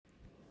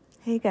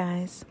Hey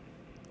guys,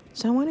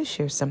 so I want to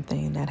share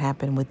something that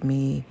happened with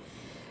me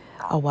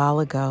a while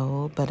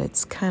ago, but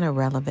it's kind of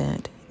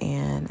relevant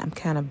and I'm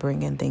kind of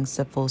bringing things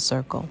to full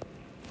circle.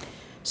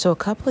 So a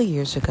couple of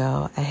years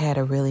ago, I had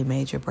a really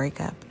major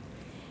breakup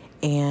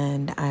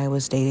and I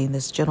was dating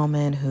this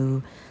gentleman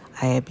who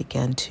I had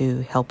begun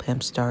to help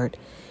him start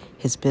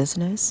his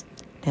business.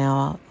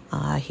 Now,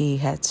 he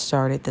had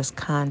started this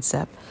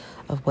concept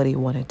of what he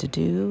wanted to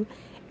do,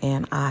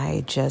 and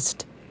I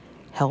just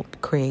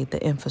helped create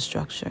the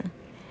infrastructure.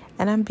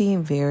 And I'm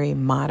being very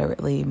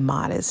moderately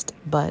modest,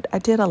 but I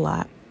did a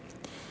lot.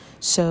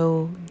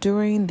 So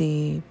during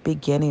the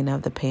beginning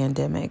of the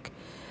pandemic,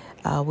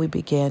 we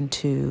began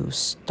to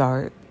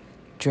start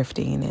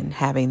drifting and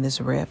having this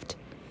rift.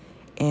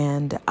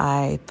 And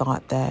I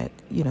thought that,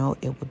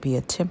 it would be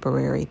a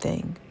temporary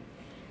thing.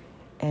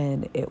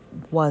 And it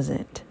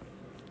wasn't.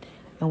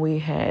 And we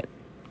had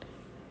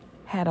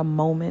a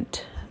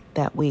moment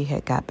that we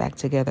had got back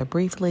together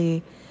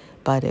briefly,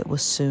 but it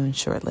was soon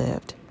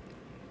short-lived.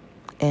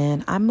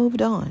 And I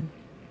moved on.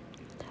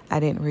 I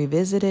didn't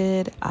revisit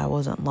it. I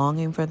wasn't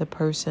longing for the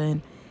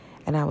person.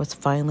 And I was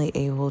finally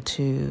able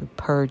to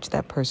purge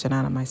that person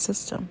out of my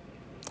system.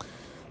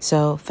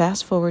 So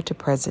fast forward to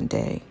present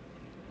day.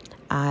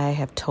 I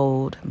have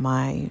told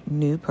my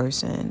new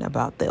person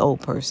about the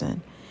old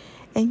person.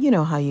 And you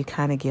know how you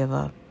kind of give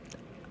a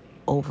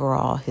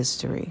overall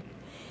history.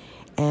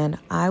 And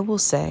I will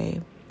say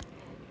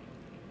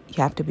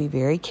you have to be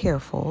very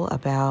careful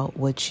about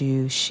what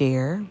you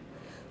share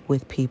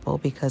with people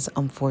because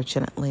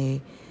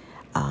unfortunately,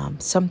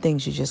 some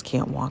things you just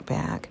can't walk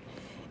back.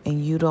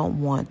 And you don't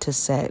want to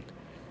set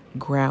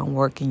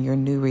groundwork in your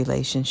new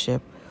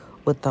relationship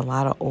with a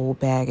lot of old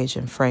baggage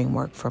and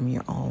framework from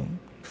your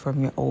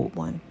old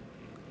one.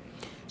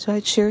 So I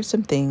shared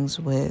some things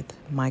with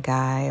my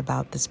guy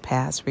about this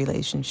past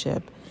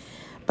relationship,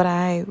 but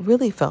I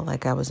really felt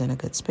like I was in a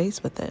good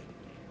space with it.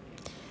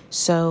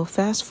 So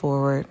fast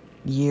forward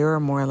a year or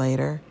more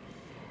later,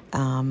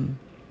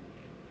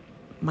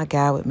 my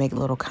guy would make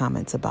little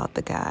comments about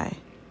the guy.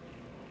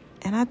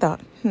 And I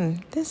thought,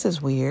 this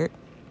is weird.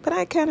 But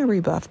I kind of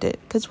rebuffed it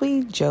because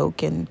we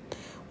joke and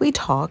we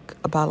talk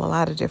about a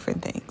lot of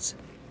different things.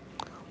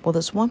 Well,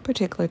 this one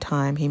particular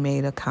time he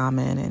made a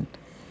comment and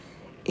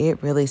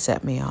it really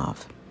set me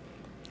off.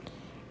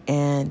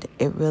 And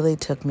it really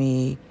took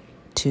me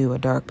to a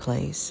dark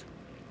place.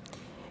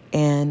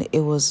 And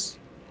it was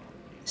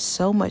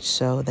so much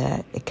so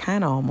that it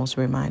kind of almost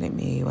reminded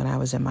me when I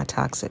was in my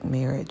toxic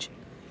marriage.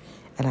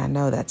 And I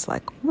know that's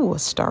like, a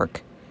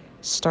stark,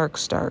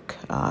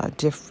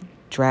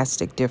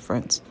 drastic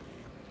difference.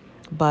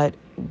 But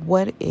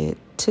what it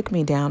took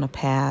me down a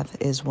path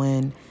is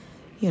when,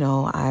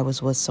 I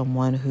was with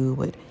someone who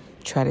would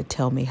try to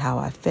tell me how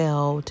I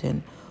felt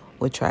and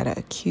would try to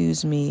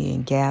accuse me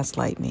and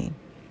gaslight me.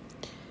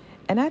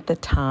 And at the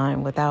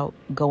time, without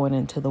going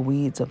into the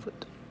weeds of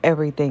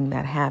everything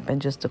that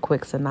happened, just a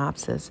quick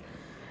synopsis,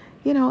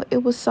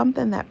 it was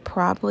something that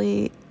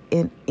probably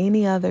in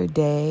any other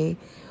day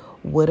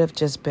would have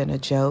just been a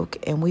joke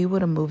and we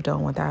would have moved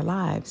on with our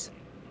lives.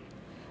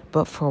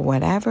 But for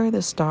whatever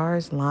the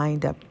stars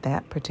lined up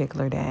that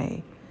particular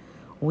day,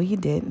 we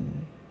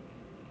didn't.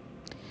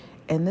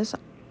 And this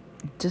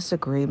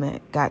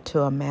disagreement got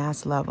to a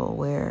mass level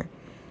where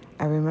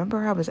I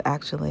remember I was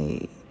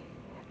actually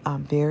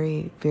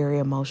very, very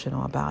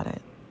emotional about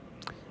it.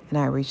 And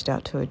I reached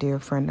out to a dear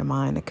friend of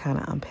mine to kind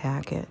of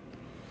unpack it.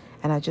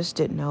 And I just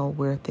didn't know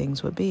where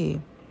things would be.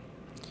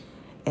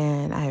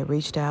 And I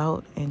reached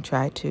out and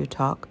tried to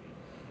talk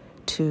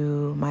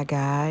to my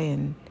guy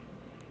and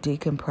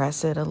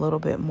decompress it a little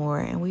bit more.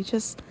 And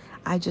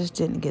I just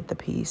didn't get the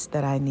peace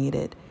that I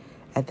needed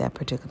at that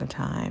particular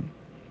time.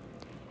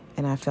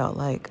 And I felt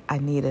like I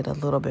needed a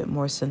little bit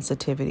more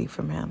sensitivity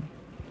from him.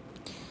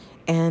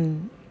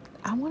 And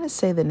I want to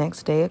say the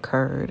next day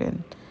occurred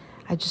and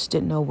I just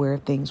didn't know where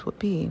things would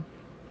be.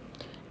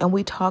 And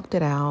we talked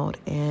it out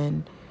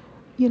and,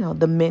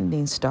 the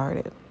mending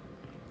started.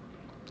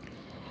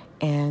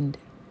 And,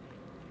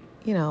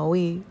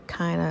 we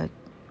kind of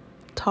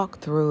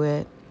talked through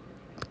it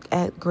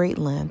at great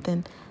length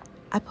and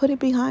I put it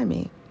behind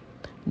me.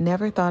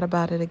 Never thought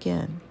about it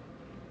again.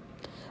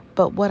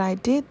 But what I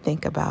did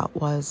think about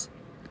was,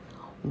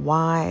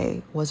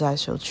 why was I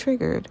so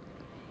triggered?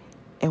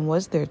 And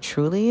was there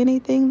truly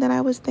anything that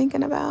I was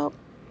thinking about?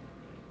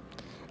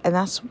 And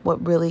that's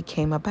what really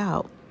came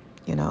about.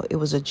 It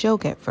was a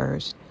joke at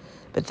first,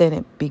 but then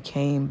it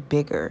became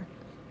bigger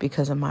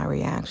because of my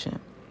reaction.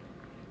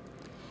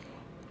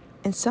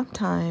 And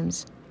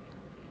sometimes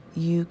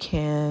you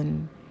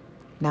can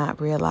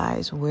not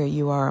realize where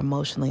you are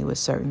emotionally with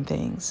certain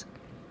things.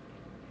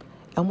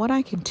 And what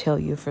I can tell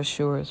you for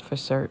sure is for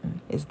certain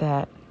is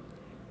that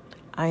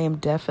I am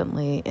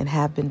definitely and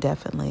have been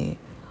definitely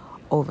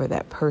over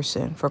that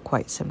person for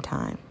quite some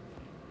time.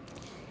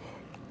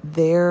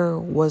 There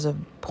was a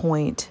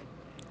point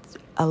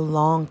a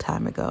long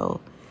time ago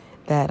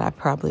that I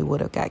probably would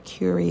have got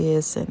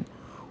curious and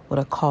would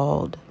have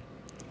called.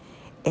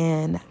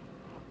 And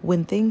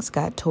when things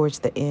got towards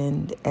the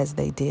end, as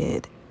they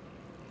did,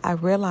 I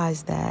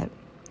realized that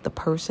the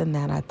person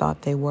that I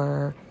thought they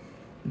were,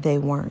 they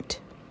weren't.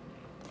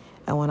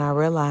 And when I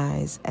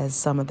realized, as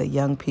some of the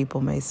young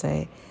people may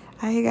say,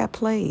 I got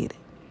played.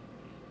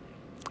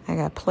 I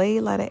got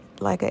played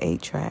like an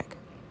 8-track.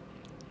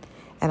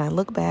 And I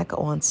look back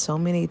on so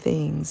many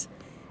things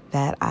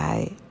that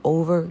I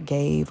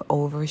overgave,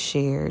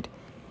 overshared,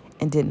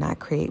 and did not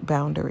create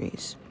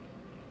boundaries.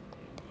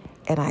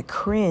 And I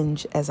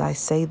cringe as I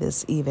say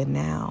this even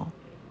now.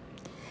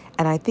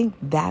 And I think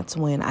that's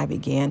when I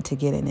began to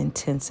get an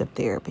intensive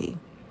therapy.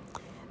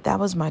 That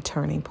was my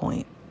turning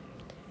point,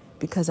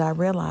 because I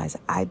realized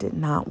I did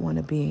not want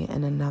to be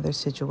in another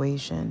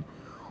situation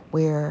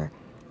where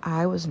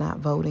I was not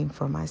voting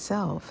for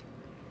myself.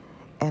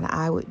 And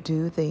I would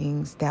do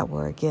things that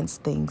were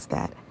against things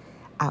that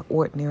I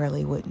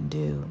ordinarily wouldn't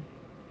do.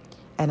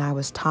 And I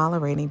was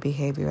tolerating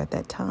behavior at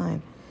that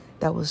time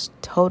that was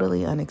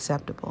totally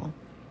unacceptable.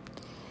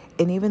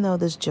 And even though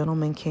this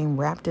gentleman came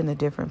wrapped in a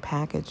different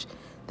package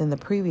than the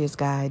previous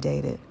guy I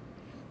dated,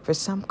 for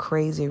some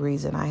crazy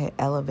reason, I had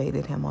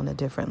elevated him on a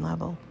different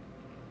level.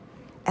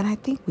 And I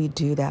think we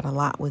do that a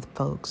lot with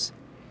folks.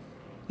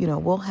 You know,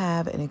 we'll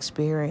have an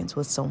experience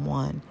with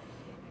someone,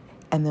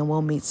 and then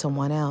we'll meet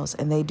someone else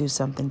and they do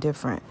something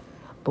different.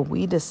 But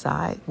we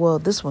decide, well,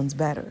 this one's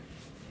better.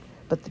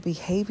 But the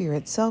behavior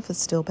itself is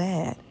still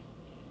bad.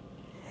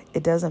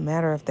 It doesn't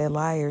matter if they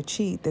lie or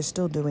cheat, they're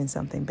still doing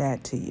something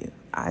bad to you,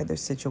 either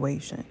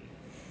situation.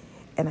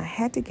 And I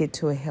had to get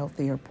to a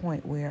healthier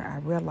point where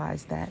I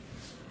realized that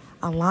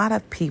a lot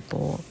of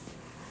people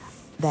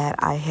that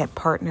I had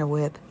partnered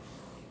with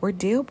were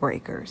deal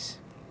breakers.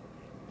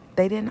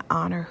 They didn't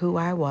honor who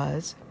I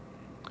was.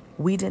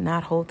 We did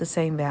not hold the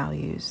same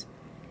values.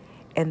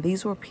 And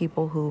these were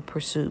people who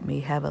pursued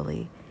me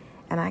heavily.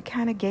 And I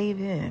kind of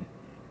gave in.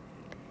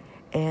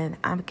 And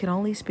I can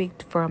only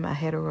speak from a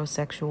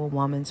heterosexual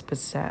woman's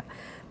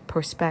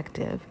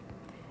perspective.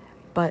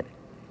 But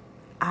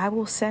I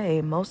will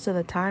say, most of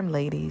the time,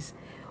 ladies,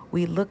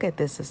 we look at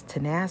this as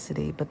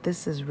tenacity, but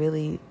this is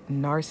really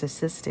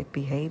narcissistic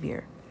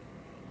behavior.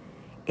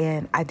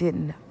 And I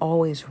didn't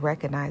always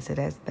recognize it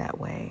as that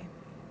way.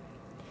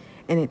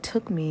 And it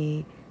took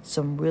me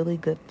some really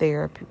good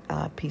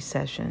therapy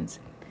sessions.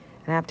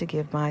 And I have to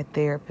give my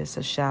therapist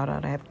a shout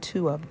out. I have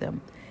 2 of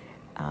them,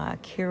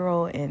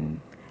 Carol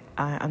and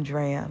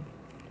Andrea.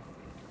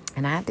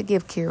 And I have to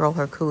give Carol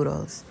her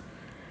kudos.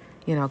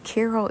 You know,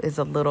 Carol is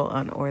a little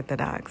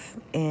unorthodox,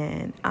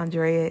 and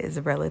Andrea is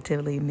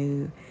relatively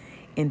new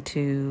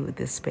into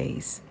this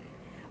space.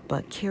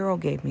 But Carol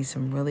gave me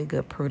some really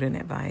good, prudent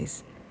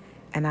advice.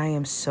 And I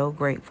am so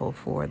grateful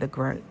for the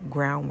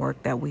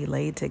groundwork that we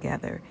laid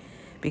together,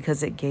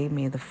 because it gave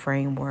me the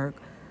framework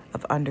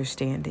of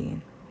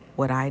understanding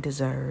what I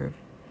deserve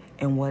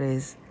and what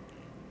is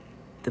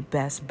the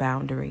best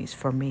boundaries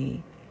for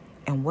me,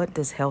 and what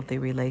does healthy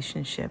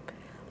relationship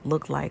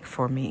look like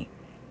for me.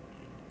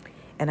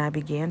 And I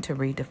began to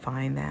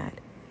redefine that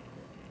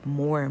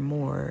more and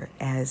more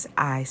as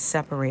I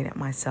separated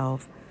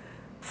myself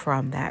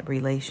from that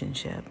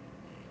relationship.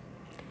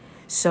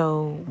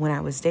 So when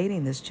I was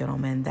dating this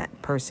gentleman,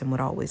 that person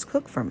would always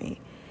cook for me.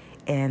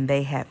 And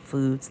they had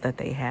foods that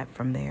they had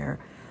from their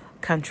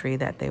country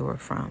that they were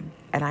from.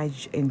 And I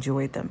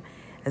enjoyed them.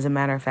 As a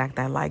matter of fact,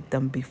 I liked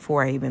them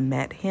before I even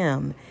met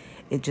him.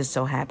 It just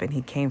so happened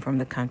he came from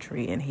the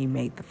country and he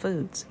made the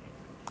foods.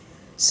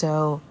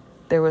 So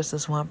there was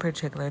this one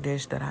particular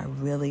dish that I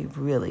really,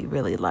 really,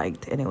 really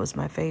liked, and it was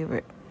my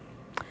favorite.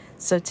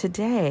 So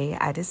today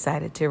I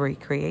decided to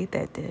recreate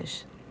that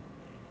dish.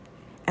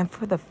 And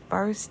for the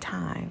first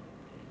time,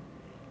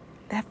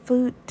 that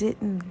food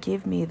didn't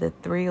give me the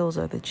thrills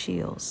or the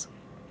chills.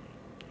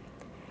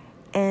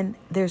 And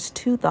there's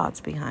 2 thoughts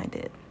behind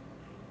it.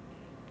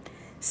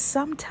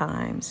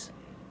 Sometimes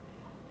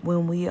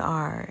when we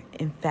are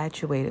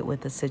infatuated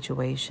with a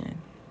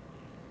situation,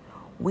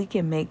 we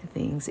can make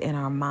things in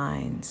our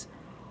minds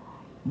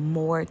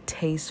more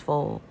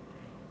tasteful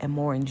and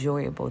more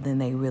enjoyable than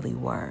they really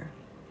were.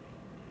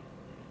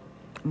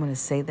 I'm going to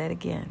say that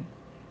again.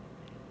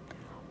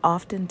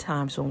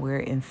 Oftentimes when we're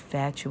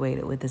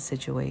infatuated with a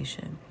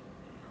situation,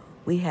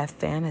 we have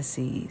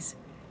fantasies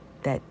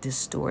that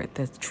distort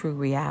the true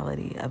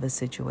reality of a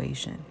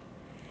situation.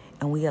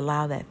 And we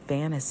allow that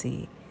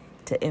fantasy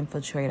to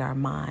infiltrate our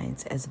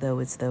minds as though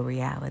it's the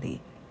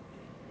reality.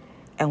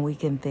 And we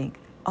can think,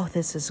 oh,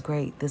 this is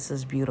great, this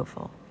is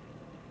beautiful.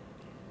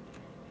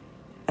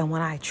 And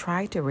when I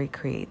tried to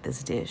recreate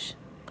this dish,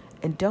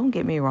 and don't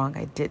get me wrong,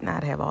 I did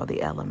not have all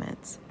the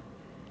elements,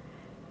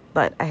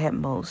 but I had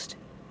most,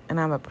 and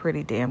I'm a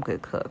pretty damn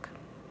good cook.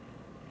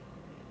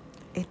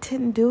 It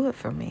didn't do it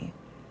for me.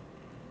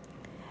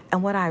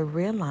 And what I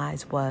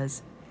realized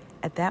was,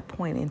 at that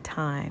point in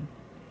time,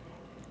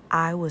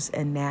 I was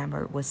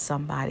enamored with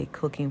somebody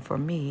cooking for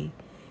me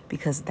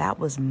because that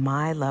was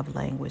my love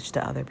language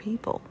to other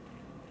people.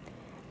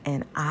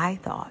 And I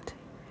thought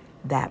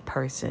that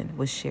person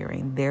was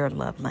sharing their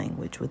love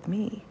language with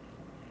me.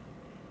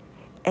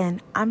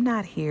 And I'm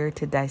not here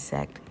to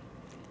dissect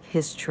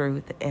his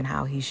truth and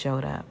how he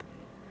showed up.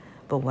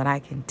 But what I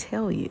can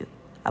tell you,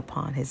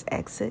 upon his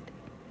exit,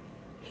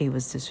 he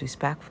was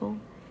disrespectful,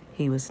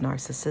 he was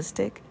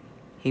narcissistic,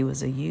 he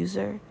was a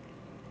user,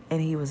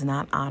 and he was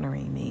not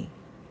honoring me.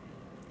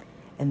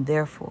 And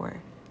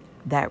therefore,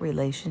 that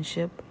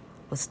relationship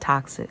was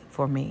toxic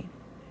for me.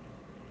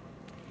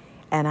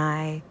 And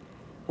I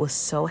was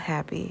so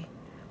happy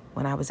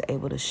when I was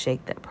able to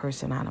shake that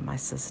person out of my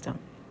system.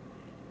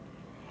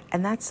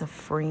 And that's a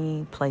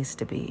freeing place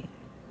to be.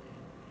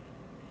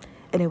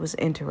 And it was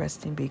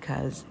interesting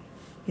because,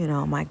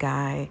 my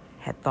guy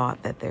had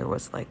thought that there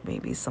was like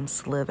maybe some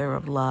slither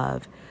of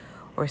love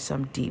or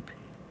some deep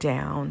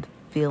down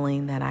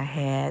feeling that I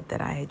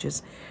had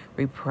just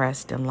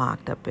repressed and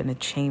locked up in a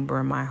chamber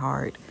in my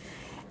heart.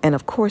 And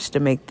of course, to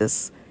make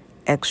this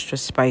extra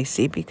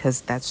spicy,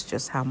 because that's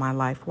just how my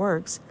life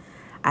works,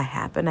 I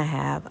happen to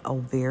have a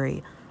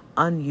very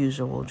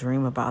unusual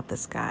dream about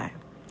this guy.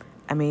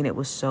 I mean, it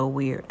was so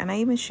weird. And I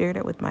even shared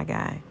it with my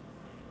guy.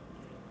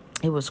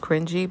 It was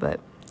cringy, but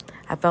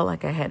I felt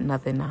like I had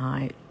nothing to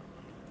hide.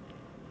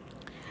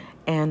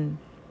 And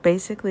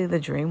basically, the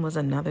dream was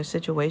another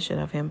situation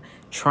of him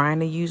trying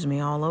to use me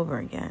all over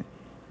again.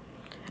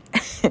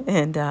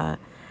 And I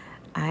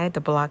had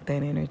to block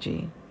that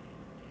energy.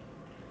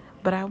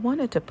 But I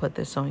wanted to put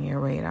this on your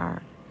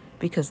radar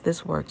because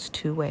this works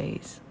two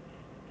ways.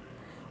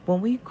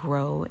 When we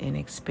grow and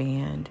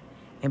expand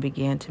and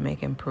begin to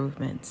make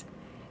improvements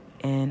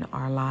in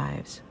our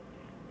lives,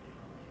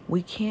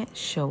 we can't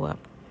show up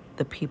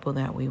the people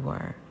that we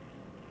were.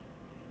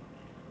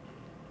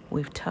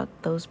 We've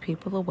tucked those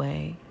people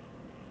away,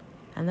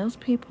 and those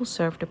people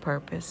served a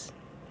purpose.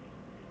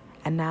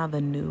 And now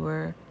the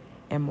newer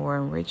and more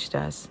enriched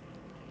us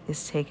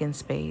is taking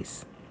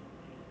space.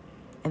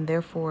 And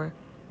therefore,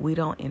 we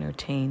don't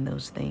entertain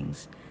those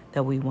things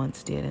that we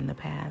once did in the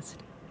past.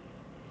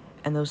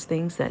 And those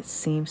things that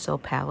seem so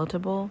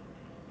palatable,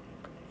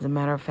 as a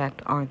matter of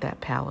fact, aren't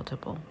that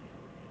palatable.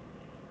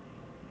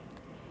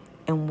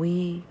 And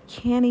we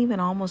can't even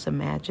almost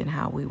imagine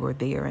how we were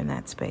there in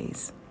that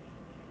space.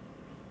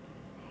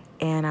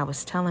 And I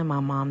was telling my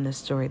mom this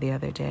story the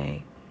other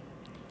day.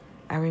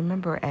 I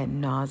remember ad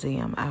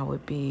nauseum, I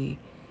would be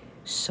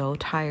so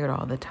tired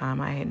all the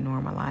time. I had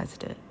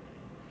normalized it.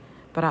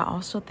 But I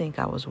also think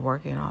I was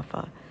working off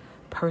a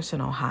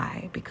personal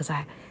high because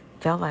I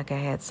felt like I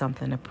had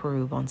something to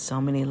prove on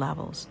so many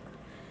levels.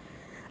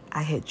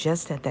 I had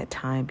just at that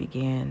time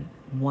began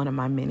one of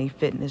my many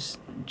fitness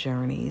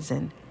journeys,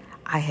 and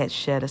I had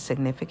shed a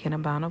significant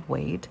amount of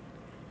weight.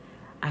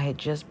 I had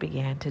just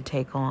began to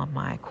take on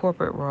my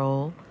corporate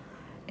role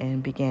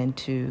and began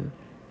to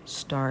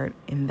start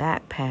in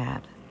that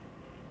path.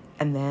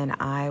 And then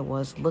I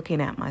was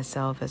looking at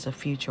myself as a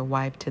future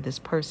wife to this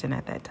person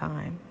at that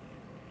time.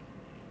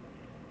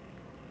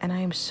 And I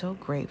am so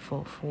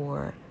grateful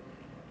for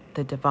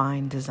the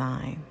divine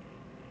design.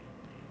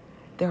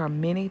 There are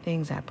many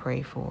things I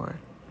pray for,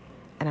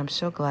 and I'm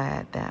so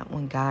glad that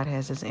when God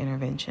has his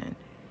intervention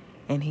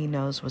and he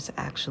knows what's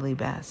actually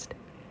best.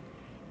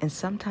 And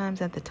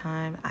sometimes at the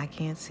time, I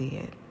can't see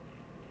it.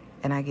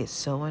 And I get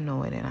so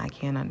annoyed and I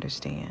can't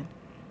understand.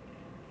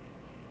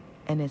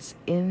 And it's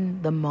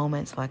in the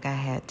moments like I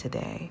had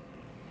today,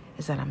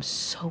 is that I'm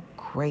so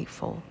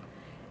grateful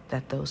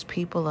that those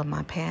people of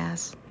my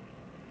past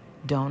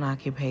don't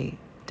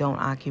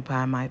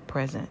occupy my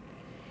present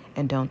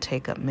and don't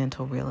take up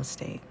mental real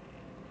estate.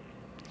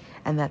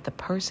 And that the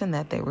person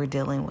that they were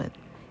dealing with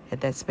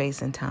at that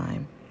space and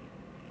time,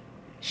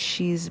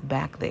 she's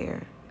back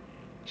there.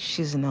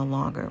 She's no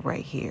longer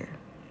right here.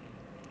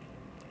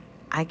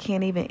 I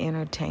can't even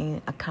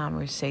entertain a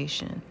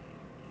conversation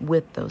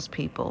with those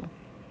people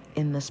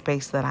in the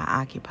space that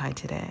I occupy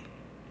today.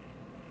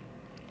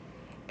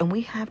 And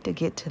we have to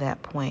get to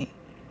that point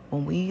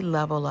when we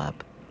level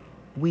up,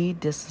 we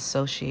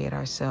disassociate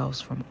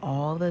ourselves from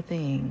all the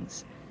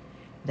things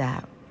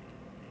that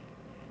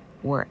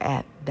were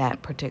at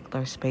that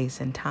particular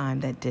space and time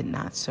that did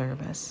not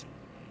serve us.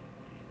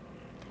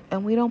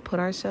 And we don't put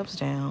ourselves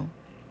down.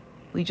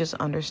 We just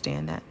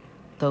understand that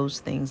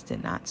those things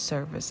did not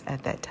serve us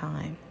at that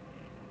time.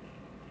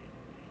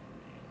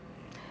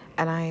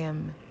 And I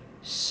am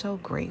so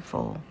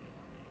grateful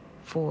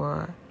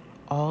for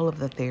all of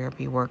the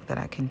therapy work that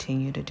I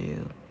continue to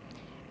do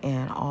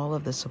and all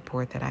of the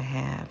support that I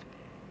have,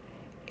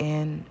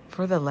 and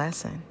for the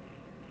lesson,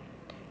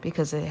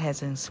 because it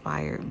has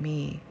inspired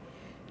me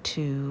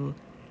to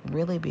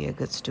really be a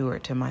good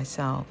steward to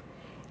myself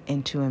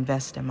and to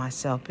invest in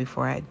myself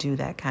before I do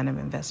that kind of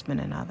investment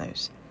in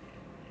others.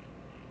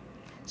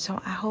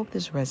 So I hope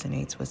this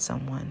resonates with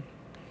someone.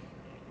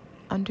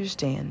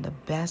 Understand the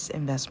best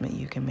investment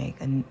you can make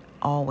and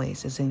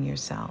always is in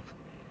yourself.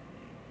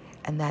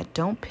 And that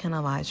don't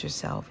penalize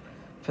yourself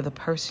for the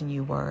person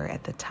you were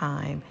at the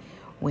time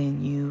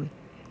when you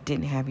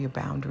didn't have your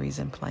boundaries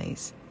in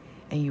place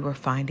and you were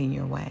finding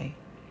your way.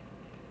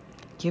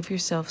 Give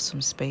yourself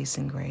some space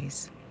and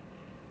grace.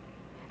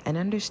 And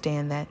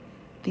understand that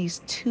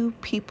these two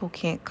people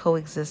can't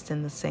coexist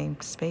in the same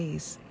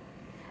space.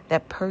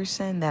 That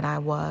person that I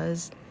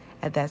was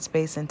at that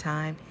space and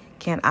time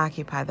can't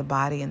occupy the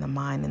body and the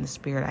mind and the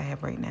spirit I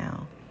have right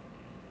now.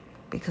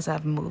 because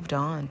I've moved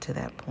on to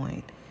that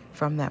point,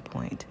 from that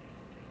point,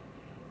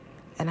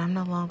 and I'm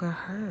no longer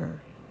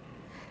her.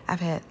 I've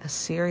had a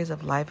series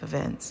of life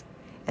events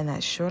in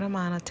that short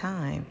amount of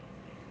time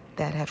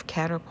that have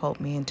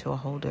catapulted me into a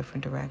whole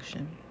different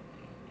direction.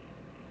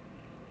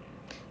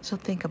 So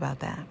think about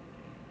that.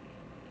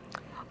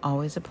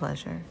 Always a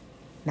pleasure.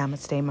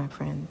 Namaste, my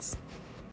friends.